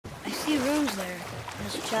runes there in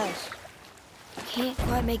his chest. I can't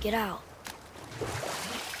quite make it out.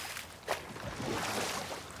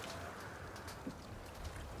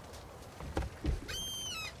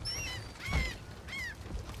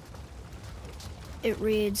 It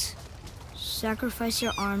reads, "Sacrifice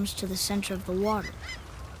your arms to the center of the water.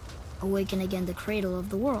 Awaken again the cradle of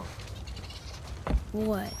the world."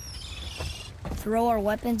 What? Throw our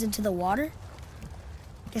weapons into the water?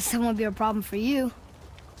 Guess that won't be a problem for you.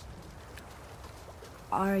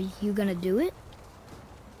 Are you gonna do it?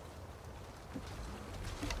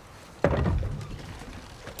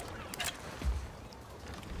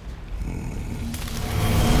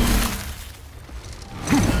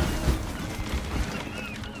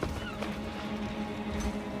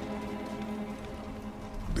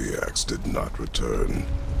 The axe did not return.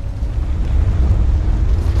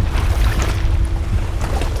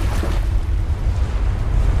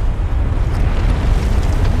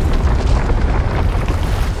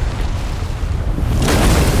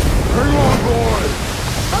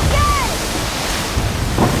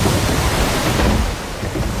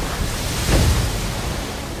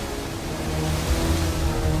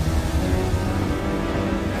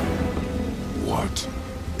 What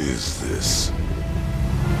is this?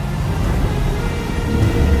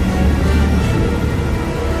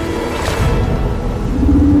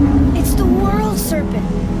 It's the World Serpent!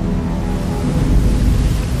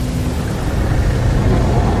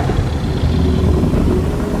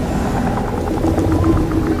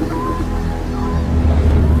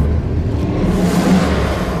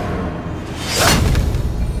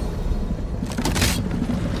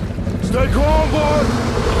 Stay calm, boy!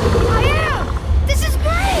 I am! This is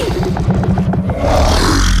great!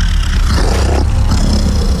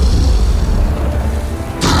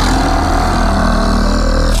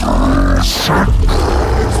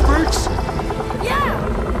 It speaks? Yeah!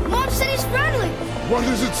 Mom said he's friendly! What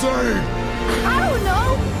is it saying? I don't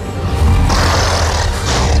know!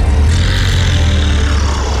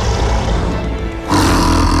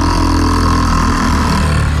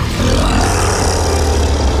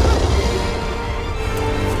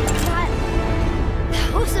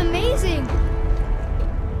 That was amazing!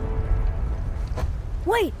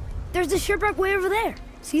 Wait! There's the shipwreck way over there.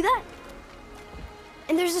 See that?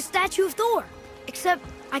 And there's a statue of Thor. Except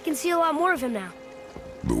I can see a lot more of him now.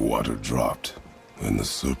 The water dropped, and the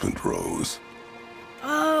serpent rose.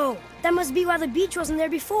 Oh, that must be why the beach wasn't there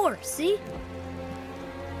before, see?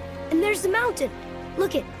 And there's the mountain.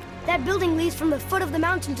 Look it, that building leads from the foot of the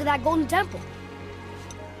mountain to that golden temple.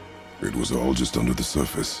 It was all just under the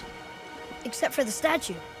surface. Except for the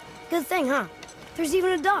statue. Good thing, huh? There's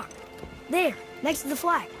even a dock. There, next to the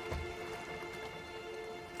flag.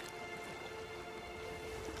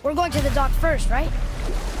 We're going to the dock first, right?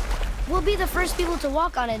 We'll be the first people to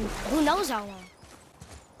walk on it in who knows how long.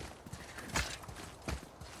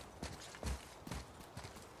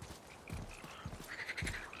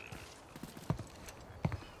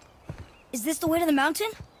 Is this the way to the mountain?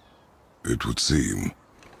 It would seem.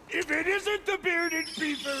 If it isn't the bearded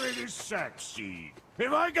beaver, it is sexy.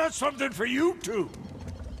 Have I got something for you too?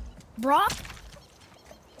 Brock?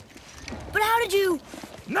 But how did you...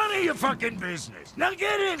 None of your fucking business. Now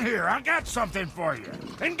get in here. I got something for you.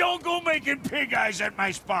 And don't go making pig eyes at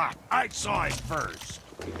my spot. I saw it first.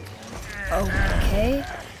 Okay.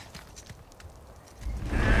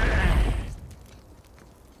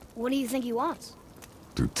 What do you think he wants?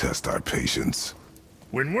 To test our patience.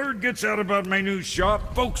 When word gets out about my new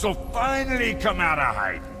shop, folks will finally come out of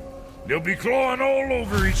hiding. They'll be clawing all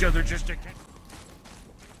over each other just to...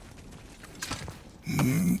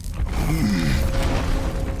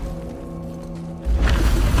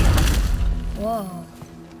 Whoa.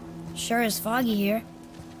 Sure is foggy here.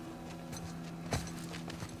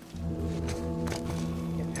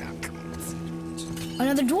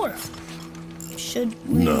 Another dwarf. Should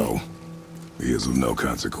we... No. He is of no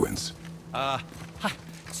consequence. Hi.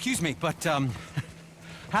 Excuse me, but,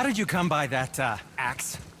 how did you come by that,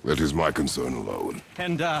 axe? That is my concern alone.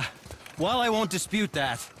 And, while I won't dispute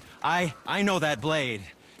that, I know that blade.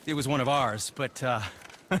 It was one of ours, but,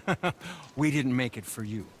 we didn't make it for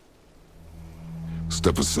you.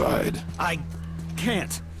 Step aside. I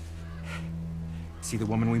can't. See, the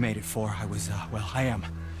woman we made it for, well, I am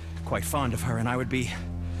quite fond of her, and I would be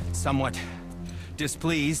somewhat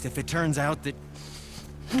displeased if it turns out that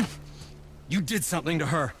you did something to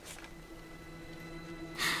her.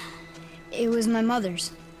 It was my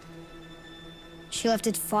mother's. She left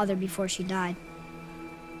its father before she died.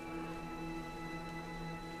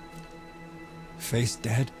 Face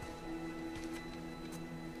dead?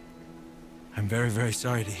 I'm very, very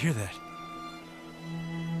sorry to hear that.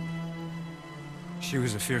 She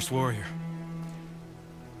was a fierce warrior.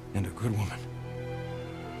 And a good woman.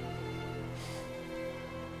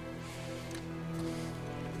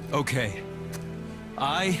 Okay.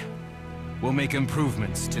 I will make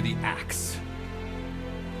improvements to the axe.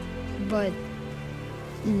 But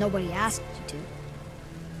nobody asked you to.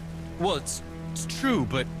 Well, it's true,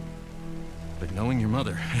 but knowing your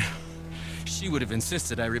mother, she would have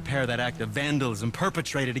insisted I repair that act of vandalism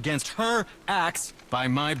perpetrated against her axe by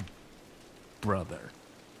my brother.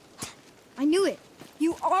 I knew it.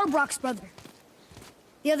 You are Brock's brother.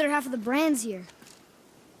 The other half of the brand's here.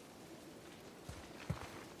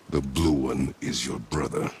 The blue one is your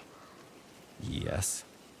brother. Yes.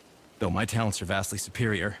 Though my talents are vastly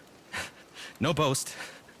superior. No boast.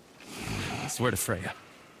 I swear to Freya.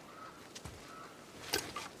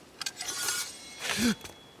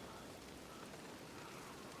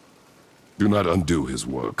 Do not undo his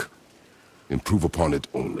work. Improve upon it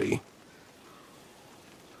only.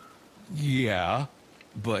 Yeah,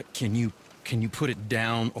 but can you put it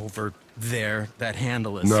down over there? That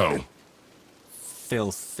handle is... No.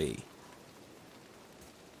 Filthy.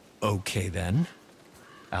 Okay, then.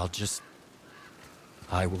 I will just...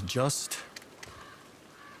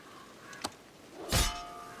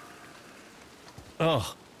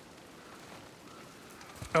 Oh.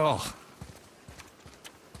 Oh.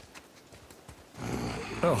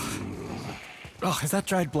 Oh. Oh, is that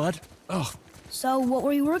dried blood? Oh. So, what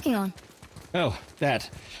were you working on? Oh, that.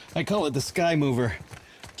 I call it the Sky Mover.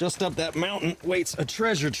 Just up that mountain waits a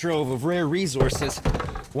treasure trove of rare resources.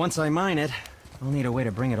 Once I mine it, I'll need a way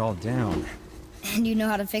to bring it all down. And you know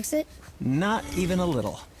how to fix it? Not even a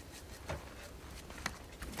little.